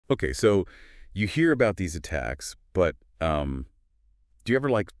Okay, so you hear about these attacks, but do you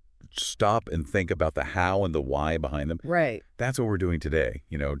ever stop and think about the how and the why behind them? Right. That's what we're doing today,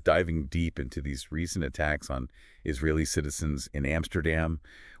 diving deep into these recent attacks on Israeli citizens in Amsterdam.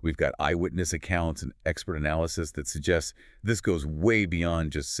 We've got eyewitness accounts and expert analysis that suggests this goes way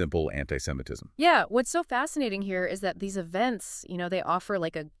beyond just simple anti-Semitism. Yeah, what's so fascinating here is that these events, they offer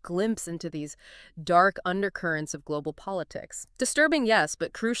like a glimpse into these dark undercurrents of global politics. Disturbing, yes,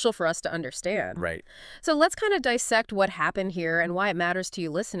 but crucial for us to understand. Right. So let's kind of dissect what happened here and why it matters to you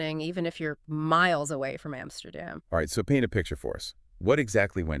listening, even if you're miles away from Amsterdam. All right, so paint a picture for us. What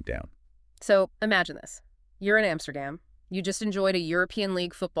exactly went down? So imagine this. You're in Amsterdam. You just enjoyed a European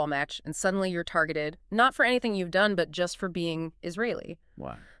League football match, and suddenly you're targeted, not for anything you've done, but just for being Israeli.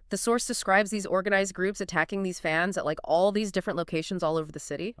 Wow. The source describes these organized groups attacking these fans at like all these different locations all over the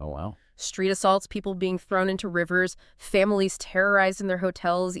city. Oh, wow. Street assaults, people being thrown into rivers, families terrorized in their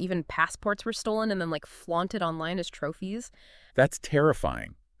hotels, even passports were stolen and then like flaunted online as trophies. That's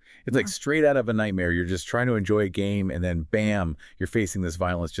terrifying. It's like straight out of a nightmare. You're just trying to enjoy a game, and then bam, you're facing this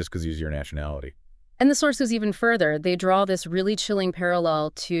violence just because of your nationality. And the source goes even further. They draw this really chilling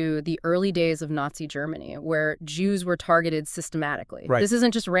parallel to the early days of Nazi Germany, where Jews were targeted systematically. Right. This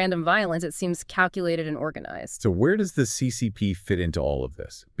isn't just random violence. It seems calculated and organized. So where does the CCP fit into all of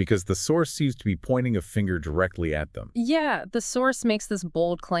this? Because the source seems to be pointing a finger directly at them. Yeah, the source makes this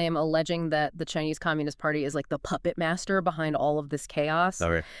bold claim alleging that the Chinese Communist Party is like the puppet master behind all of this chaos.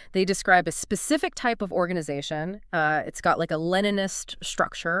 Okay. They describe a specific type of organization. It's got like a Leninist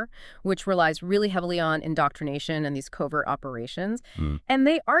structure, which relies really heavily on indoctrination and these covert operations. And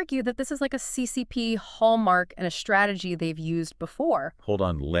they argue that this is like a CCP hallmark and a strategy they've used before. Hold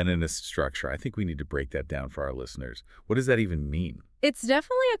on, Leninist structure. I think we need to break that down for our listeners. What does that even mean? It's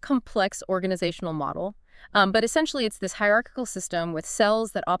definitely a complex organizational model, but essentially it's this hierarchical system with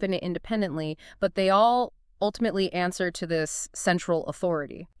cells that operate independently, but they all ultimately answer to this central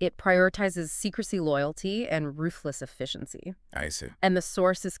authority. It prioritizes secrecy, loyalty, and ruthless efficiency. I see. And the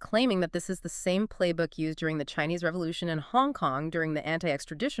source is claiming that this is the same playbook used during the Chinese Revolution in Hong Kong during the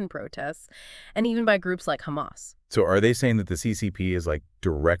anti-extradition protests, and even by groups like Hamas. So are they saying that the CCP is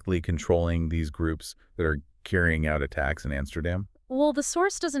directly controlling these groups that are carrying out attacks in Amsterdam? Well, the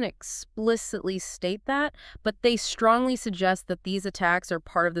source doesn't explicitly state that, but they strongly suggest that these attacks are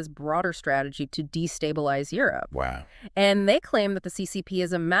part of this broader strategy to destabilize Europe. Wow. And they claim that the CCP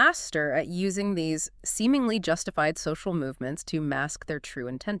is a master at using these seemingly justified social movements to mask their true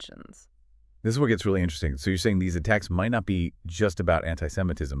intentions. This is what gets really interesting. So you're saying these attacks might not be just about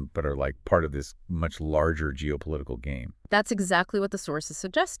anti-Semitism, but are part of this much larger geopolitical game. That's exactly what the source is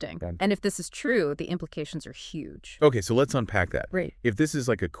suggesting. Okay. And if this is true, the implications are huge. Okay, so let's unpack that. Right. If this is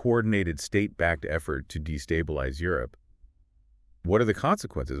like a coordinated state-backed effort to destabilize Europe, what are the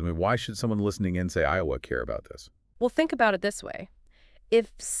consequences? I mean, why should someone listening in, say, Iowa, care about this? Well, think about it this way.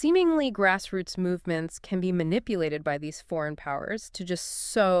 If seemingly grassroots movements can be manipulated by these foreign powers to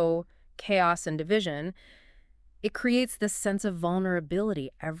just sow chaos and division, it creates this sense of vulnerability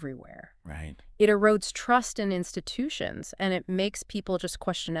everywhere. Right. It erodes trust in institutions, and it makes people just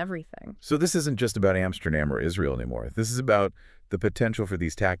question everything. So this isn't just about Amsterdam or Israel anymore. This is about the potential for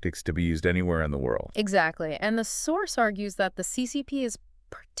these tactics to be used anywhere in the world. Exactly. And the source argues that the CCP is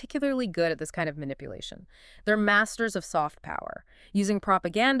particularly good at this kind of manipulation. They're masters of soft power, using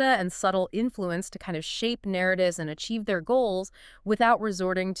propaganda and subtle influence to kind of shape narratives and achieve their goals without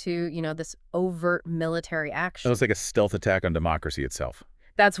resorting to, this overt military action. It's like a stealth attack on democracy itself.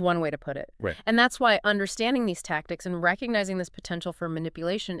 That's one way to put it. Right. And that's why understanding these tactics and recognizing this potential for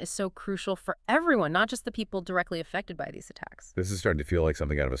manipulation is so crucial for everyone, not just the people directly affected by these attacks. This is starting to feel like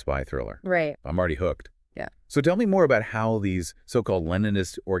something out of a spy thriller. Right. I'm already hooked. Yeah. So tell me more about how these so-called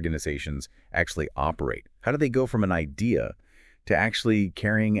Leninist organizations actually operate. How do they go from an idea to actually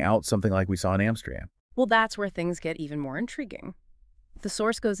carrying out something like we saw in Amsterdam? Well, that's where things get even more intriguing. The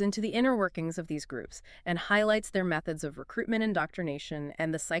source goes into the inner workings of these groups and highlights their methods of recruitment, indoctrination,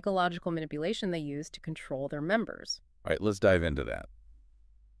 and the psychological manipulation they use to control their members. All right, let's dive into that.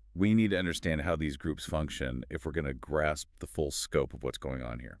 We need to understand how these groups function if we're going to grasp the full scope of what's going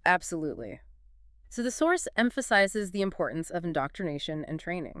on here. Absolutely. So the source emphasizes the importance of indoctrination and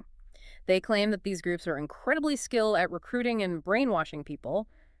training. They claim that these groups are incredibly skilled at recruiting and brainwashing people,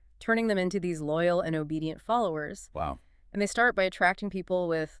 turning them into these loyal and obedient followers. Wow. And they start by attracting people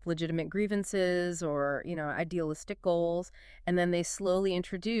with legitimate grievances or, idealistic goals. And then they slowly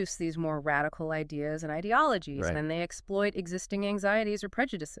introduce these more radical ideas and ideologies. Right. And they exploit existing anxieties or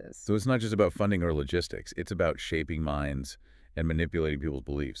prejudices. So it's not just about funding or logistics. It's about shaping minds and manipulating people's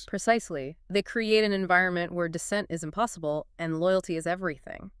beliefs. Precisely. They create an environment where dissent is impossible and loyalty is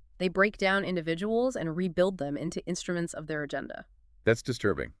everything. They break down individuals and rebuild them into instruments of their agenda. That's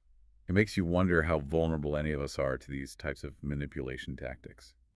disturbing. It makes you wonder how vulnerable any of us are to these types of manipulation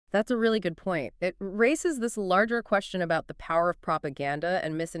tactics. That's a really good point. It raises this larger question about the power of propaganda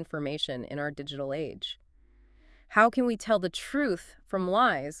and misinformation in our digital age. How can we tell the truth from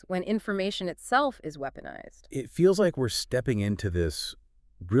lies when information itself is weaponized? It feels like we're stepping into this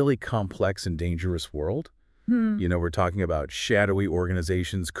really complex and dangerous world. Hmm. We're talking about shadowy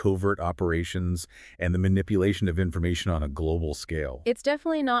organizations, covert operations, and the manipulation of information on a global scale. It's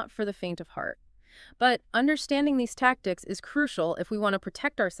definitely not for the faint of heart. But understanding these tactics is crucial if we want to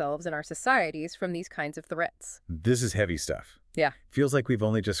protect ourselves and our societies from these kinds of threats. This is heavy stuff. Yeah, Feels like we've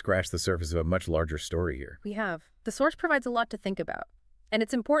only just scratched the surface of a much larger story here. we have. The source provides a lot to think about. And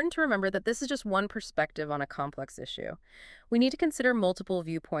it's important to remember that this is just one perspective on a complex issue. We need to consider multiple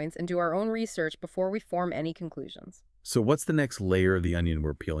viewpoints and do our own research before we form any conclusions. So what's the next layer of the onion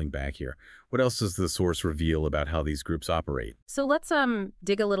we're peeling back here? What else does the source reveal about how these groups operate? So let's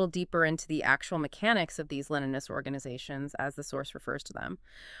dig a little deeper into the actual mechanics of these Leninist organizations, as the source refers to them.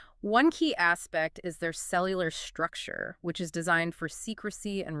 One key aspect is their cellular structure, which is designed for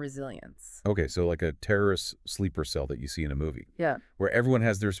secrecy and resilience. Okay, so like a terrorist sleeper cell that you see in a movie, Yeah. where everyone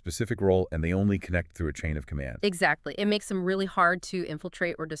has their specific role and they only connect through a chain of command. Exactly. It makes them really hard to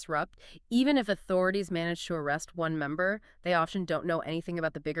infiltrate or disrupt. Even if authorities manage to arrest one member, they often don't know anything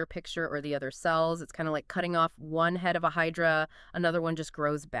about the bigger picture or the other cells. It's kind of like cutting off one head of a hydra, another one just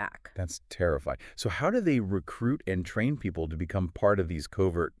grows back. That's terrifying. So how do they recruit and train people to become part of these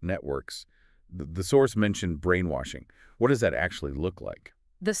covert networks? The source mentioned brainwashing. What does that actually look like?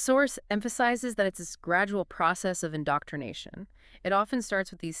 The source emphasizes that it's this gradual process of indoctrination. It often starts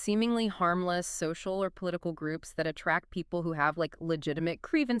with these seemingly harmless social or political groups that attract people who have like legitimate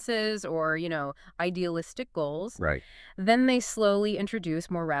grievances or, idealistic goals. Right. Then they slowly introduce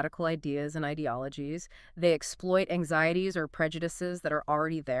more radical ideas and ideologies. They exploit anxieties or prejudices that are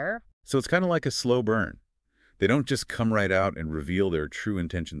already there. So it's kind of like a slow burn. They don't just come right out and reveal their true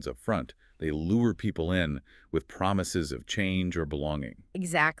intentions up front. They lure people in with promises of change or belonging.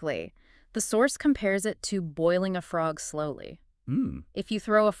 Exactly. The source compares it to boiling a frog slowly. Hmm. If you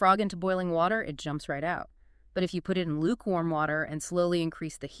throw a frog into boiling water, it jumps right out. But if you put it in lukewarm water and slowly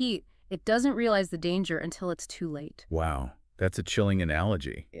increase the heat, it doesn't realize the danger until it's too late. Wow. That's a chilling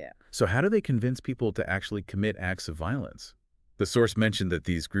analogy. Yeah. So how do they convince people to actually commit acts of violence? The source mentioned that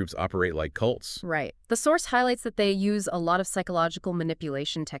these groups operate like cults. Right. The source highlights that they use a lot of psychological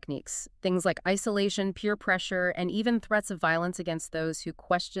manipulation techniques, things like isolation, peer pressure, and even threats of violence against those who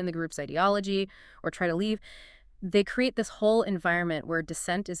question the group's ideology or try to leave. They create this whole environment where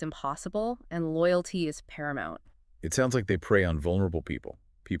dissent is impossible and loyalty is paramount. It sounds like they prey on vulnerable people,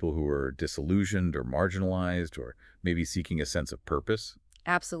 people who are disillusioned or marginalized or maybe seeking a sense of purpose.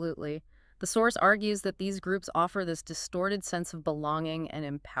 Absolutely. The source argues that these groups offer this distorted sense of belonging and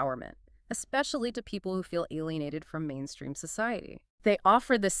empowerment, especially to people who feel alienated from mainstream society. They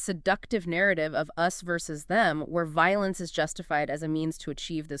offer this seductive narrative of us versus them, where violence is justified as a means to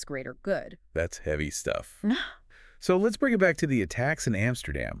achieve this greater good. That's heavy stuff. So let's bring it back to the attacks in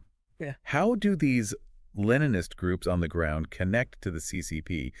Amsterdam. Yeah. How do these Leninist groups on the ground connect to the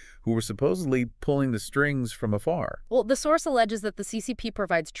CCP, who were supposedly pulling the strings from afar? Well, the source alleges that the CCP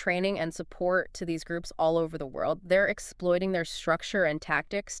provides training and support to these groups all over the world. They're exploiting their structure and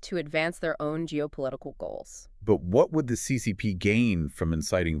tactics to advance their own geopolitical goals. But what would the CCP gain from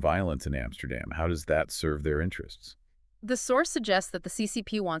inciting violence in Amsterdam? How does that serve their interests? The source suggests that the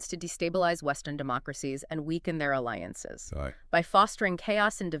CCP wants to destabilize Western democracies and weaken their alliances. Right. By fostering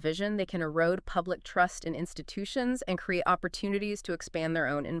chaos and division, they can erode public trust in institutions and create opportunities to expand their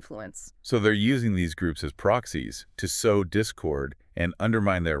own influence. So they're using these groups as proxies to sow discord and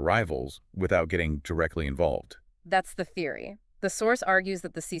undermine their rivals without getting directly involved. That's the theory. The source argues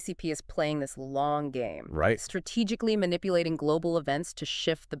that the CCP is playing this long game, Right. strategically manipulating global events to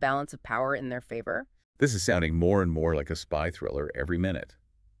shift the balance of power in their favor. This is sounding more and more like a spy thriller every minute.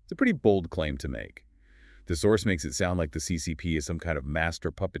 It's a pretty bold claim to make. The source makes it sound like the CCP is some kind of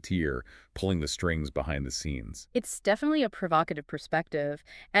master puppeteer pulling the strings behind the scenes. It's definitely a provocative perspective,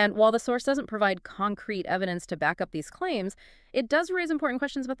 and while the source doesn't provide concrete evidence to back up these claims, it does raise important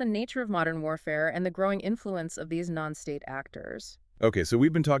questions about the nature of modern warfare and the growing influence of these non-state actors. Okay, so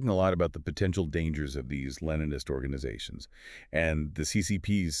we've been talking a lot about the potential dangers of these Leninist organizations and the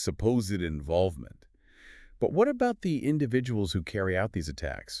CCP's supposed involvement. But what about the individuals who carry out these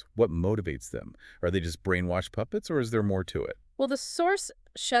attacks? What motivates them? Are they just brainwashed puppets, or is there more to it? Well, the source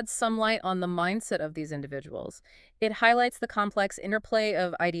sheds some light on the mindset of these individuals. It highlights the complex interplay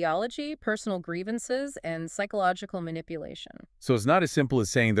of ideology, personal grievances, and psychological manipulation. So it's not as simple as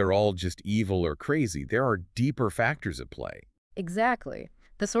saying they're all just evil or crazy. There are deeper factors at play. Exactly.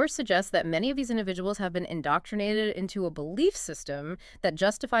 The source suggests that many of these individuals have been indoctrinated into a belief system that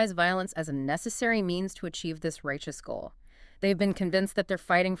justifies violence as a necessary means to achieve this righteous goal. They've been convinced that they're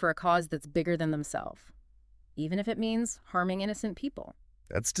fighting for a cause that's bigger than themselves, even if it means harming innocent people.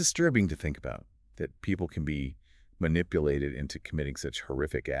 That's disturbing to think about, that people can be manipulated into committing such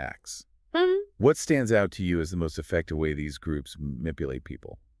horrific acts. What stands out to you as the most effective way these groups manipulate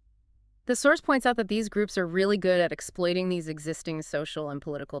people? The source points out that these groups are really good at exploiting these existing social and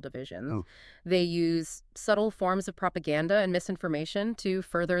political divisions. Oh. They use subtle forms of propaganda and misinformation to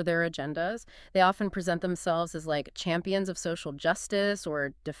further their agendas. They often present themselves as like champions of social justice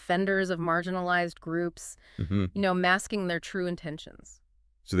or defenders of marginalized groups, masking their true intentions.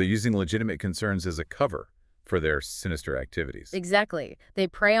 So they're using legitimate concerns as a cover for their sinister activities. Exactly. They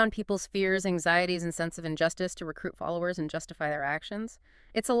prey on people's fears, anxieties, and sense of injustice to recruit followers and justify their actions.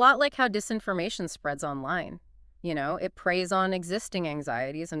 It's a lot like how disinformation spreads online. It preys on existing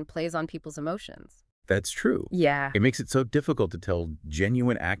anxieties and plays on people's emotions. That's true. Yeah. It makes it so difficult to tell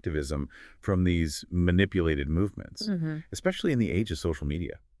genuine activism from these manipulated movements, especially in the age of social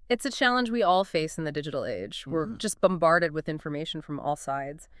media. It's a challenge we all face in the digital age. We're just bombarded with information from all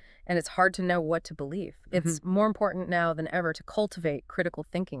sides, and it's hard to know what to believe. It's more important now than ever to cultivate critical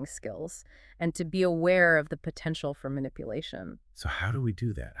thinking skills and to be aware of the potential for manipulation. So how do we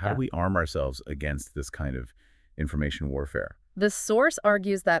do that? How do we arm ourselves against this kind of information warfare? The source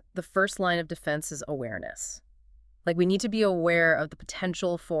argues that the first line of defense is awareness. Like, we need to be aware of the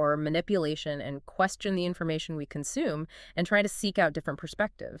potential for manipulation and question the information we consume and try to seek out different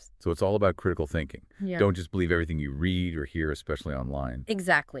perspectives. So it's all about critical thinking. Yeah. Don't just believe everything you read or hear, especially online.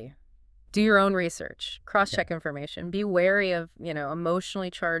 Exactly. Do your own research, cross-check information, be wary of, emotionally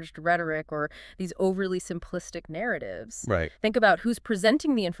charged rhetoric or these overly simplistic narratives. Right. Think about who's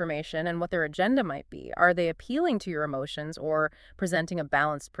presenting the information and what their agenda might be. Are they appealing to your emotions or presenting a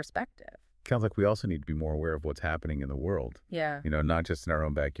balanced perspective? Sounds like we also need to be more aware of what's happening in the world. Yeah. Not just in our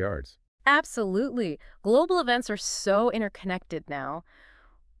own backyards. Absolutely. Global events are so interconnected now.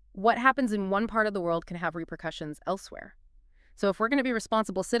 What happens in one part of the world can have repercussions elsewhere. So if we're going to be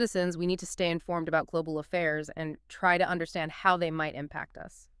responsible citizens, we need to stay informed about global affairs and try to understand how they might impact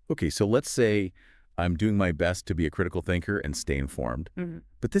us. Okay, so let's say I'm doing my best to be a critical thinker and stay informed,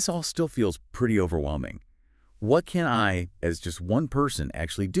 but this all still feels pretty overwhelming. What can I, as just one person,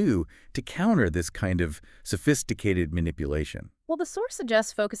 actually do to counter this kind of sophisticated manipulation? Well, the source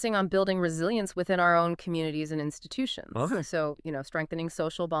suggests focusing on building resilience within our own communities and institutions. Okay. So, strengthening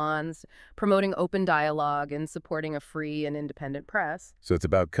social bonds, promoting open dialogue, and supporting a free and independent press. So it's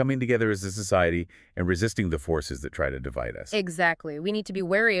about coming together as a society and resisting the forces that try to divide us. Exactly. We need to be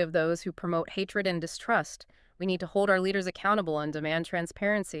wary of those who promote hatred and distrust. We need to hold our leaders accountable and demand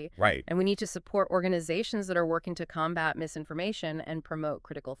transparency. Right. And we need to support organizations that are working to combat misinformation and promote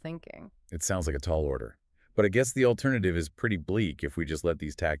critical thinking. It sounds like a tall order. But I guess the alternative is pretty bleak if we just let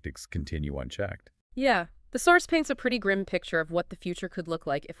these tactics continue unchecked. Yeah. The source paints a pretty grim picture of what the future could look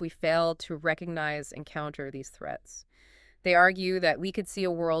like if we fail to recognize and counter these threats. They argue that we could see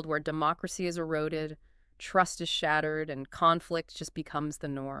a world where democracy is eroded, trust is shattered, and conflict just becomes the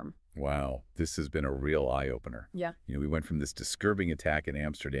norm. Wow, this has been a real eye-opener. Yeah. We went from this disturbing attack in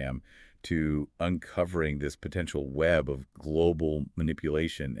Amsterdam to uncovering this potential web of global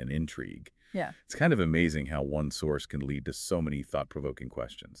manipulation and intrigue. Yeah. It's kind of amazing how one source can lead to so many thought-provoking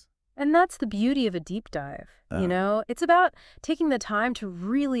questions. And that's the beauty of a deep dive. It's about taking the time to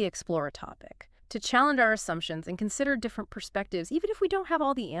really explore a topic, to challenge our assumptions and consider different perspectives. Even if we don't have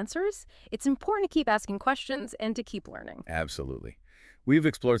all the answers, it's important to keep asking questions and to keep learning. Absolutely. We've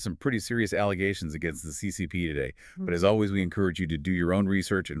explored some pretty serious allegations against the CCP today, but as always, we encourage you to do your own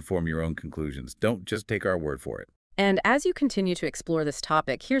research and form your own conclusions. Don't just take our word for it. And as you continue to explore this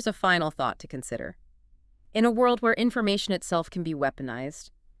topic, here's a final thought to consider. In a world where information itself can be weaponized,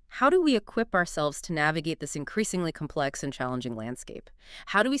 how do we equip ourselves to navigate this increasingly complex and challenging landscape?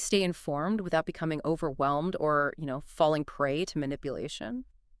 How do we stay informed without becoming overwhelmed or, falling prey to manipulation?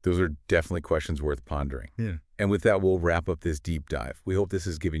 Those are definitely questions worth pondering. Yeah. And with that, we'll wrap up this deep dive. We hope this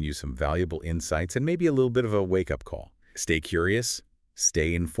has given you some valuable insights and maybe a little bit of a wake-up call. Stay curious,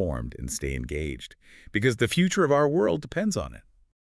 stay informed, and stay engaged, because the future of our world depends on it.